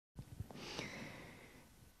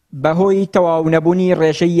بەهۆی تەواو نەبوونی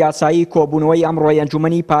ڕێژەی یاسایی کۆبوونەوەی ئەمڕۆی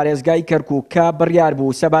ئەنجومەنی پارێزگای کەرکووک کە بڕیار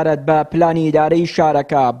بوو سەبارەت بە پلانی ئیدارەی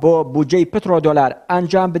شارەکە بۆ بودجەی پترۆدۆلار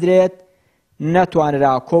ئەنجام بدرێت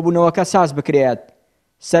نەتوانرا کۆبوونەوەکە ساز بکرێت.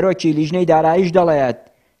 سەرۆکی لیژنەی داراییش دەڵێت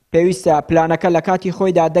پێویستە پلانەکە لە کاتی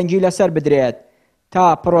خۆیدا دەنگی لەسەر بدرێت تا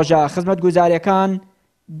پرۆژە خزمەتگوزاریەکان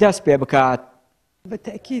دەست پێ بکات.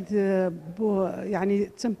 بالتأكيد بو يعني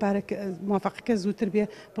تم بارك موافقة زوتر بيه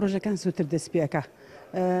بروجا كان زوتر دس بيكا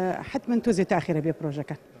حتما توزي تأخير بيه بروجا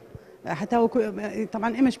كان حتى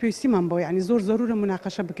طبعا إمش بيستمام بو يعني زور ضرورة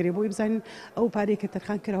مناقشة بكري بو يبزين أو باريك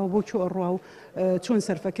ترخان كره بو شو الرواو شون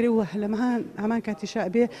صرف كري وهلا همان كاتشاء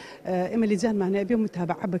بيه إما اللي زان معنا بيه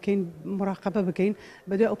متابعة بكين مراقبة بكين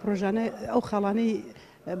بدأ أو بروجانا أو خلاني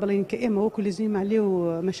بلين كإما وكل زين مع ليه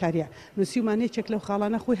مشاريع نسيوماني شكله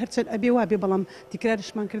خلانا خوي هرتسل أبي وابي بلام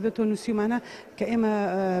تكرارش ما كردته نسيومانا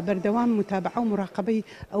كإما بردوام متابعة ومراقبة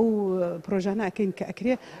أو بروجانا أكين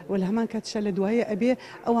كأكريه والهمان كاتشال دواية أبي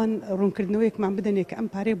أوان رون كردنويك مع بدنيك أم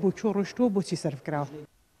باري بوشو رشتو بوشي صرف كراو.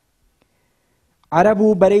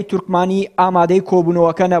 عربو بري تركماني آمادي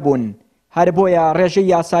كوبونوكا نبون هر بويا رجي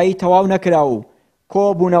ياساي تواو نكراو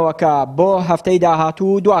كوبونوكا بو هفتي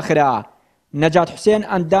داهاتو دواخرا. نەجات حوسێن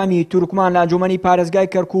ئەندامی تورکمان لە ئەنجومەنی پارێزگای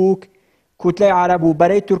کەرکووک کوتلەی عەرەب و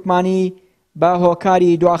بەرەی تورکمانی بە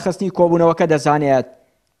هۆکاری دواخستنی کۆبوونەوەکە دەزانێت.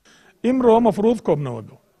 ئیمڕۆ مەفروض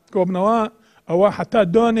کۆبنەوە ئەوە حتا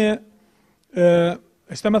دۆنێ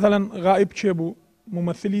ئێستا مەثەڵەن غائب کێ بوو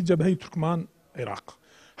ممثلی جەبهەی تورکمان عێراق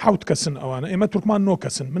حوت کەسن ئەوانە ئێمە تورکمان نۆ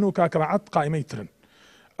کەسن من و کاکڕەعەت قائمەی ترن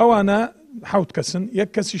ئەوانە حوت کەسن یەک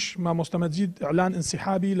کەسیش مامۆستا مەجید ئیعلان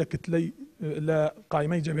انسحابی لە کتلەی لە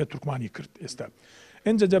قایمەی جەبهەی تورکمانی کرد. ئێستا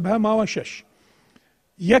ئینجا جەبهە ماوە 6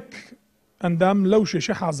 یەک ئەندام لەو 6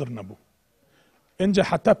 حاضر نەبوو. ئینجا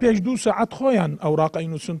حتا پێش 2 ساعت خۆیان ئەوراقەی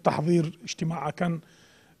نووسن تەحضیر اجتماعەکەن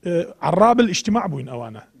عراب الاجتماع بووین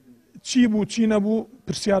ئەوانە چی بوو چی نەبوو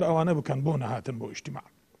پرسیار ئەوانە بکەن بۆ نەهاتن بۆ اجتماع.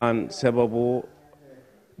 عن سبب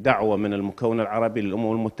دعوة من المكون العربي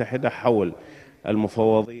للأمم المتحدة حول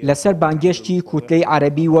المفوضية لەسەر بانگێشتی کوتلەی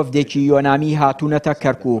عەرەبی وەفدێکی یۆنامی هاتوونەتە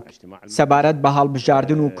کەرکووک سەبارەت بە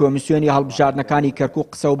هەڵبژاردن و کۆمیسیۆنی هەڵبژاردنەکانی کەرکووک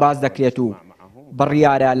قسە و باز دەکرێت و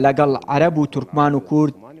بڕیارە لەگەڵ عەرەب و تورکمان و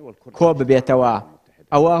کورد کۆ ببێتەوە.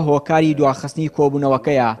 ئەوە هۆکاری دواخستنی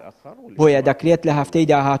کۆبوونەوەکەیە بۆیە دەکرێت لە هەفتەی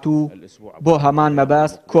داهاتوو بۆ هەمان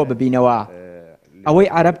مەبەست کۆ ببینەوە.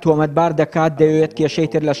 ئەوەی عەرەب تۆمەتبار دەکات دەوێت کێشەی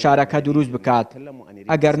تر لە شارەکە دروست بکات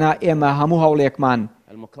ئەگەرنا ئێمە هەموو هەوڵێکمان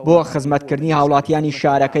بۆ خزمەتکردنی هاوڵاتیانی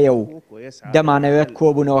شارەکەیە و دەمانەوێت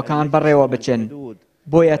کۆبوونەوەکان بەڕێوە بچن.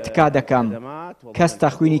 بۆیە تکا دەکەم کەس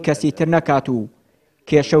تەخوینی کەسی تر نەکات و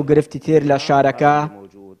کێشە و گرفتی تر لە شارەکە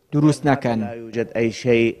دروست نەکەن. لا يوجد أي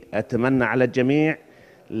شيء أتمنى على الجميع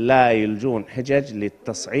لا يلجون حجج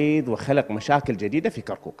للتصعيد وخلق مشاكل جديدة في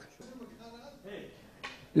كركوك.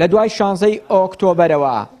 لە دوای 16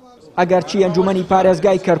 ئۆکتۆبەرەوە ئەگەرچی ئەنجومەنی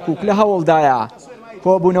پارێزگای کەرکووک لە هەوڵدایە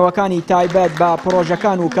کۆبوونەوەکانی تایبەت بە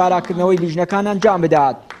پرۆژەکان و کاراکردنەوەی لیژنەکان ئەنجام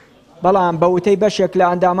بدات بەڵام بە وتەی بەشێک لە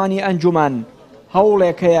ئەندامانی ئەنجومەن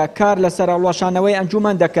هەوڵێک هەیە کار لەسەر هەڵوەشانەوەی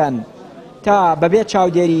ئەنجومەن دەکەن تا بەبێ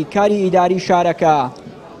چاودێری کاری ئیداری شارەکە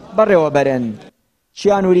بەڕێوە بەرن.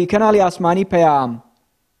 چیانووری کەناڵی ئاسمانی پەیام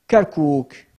کەرکووک.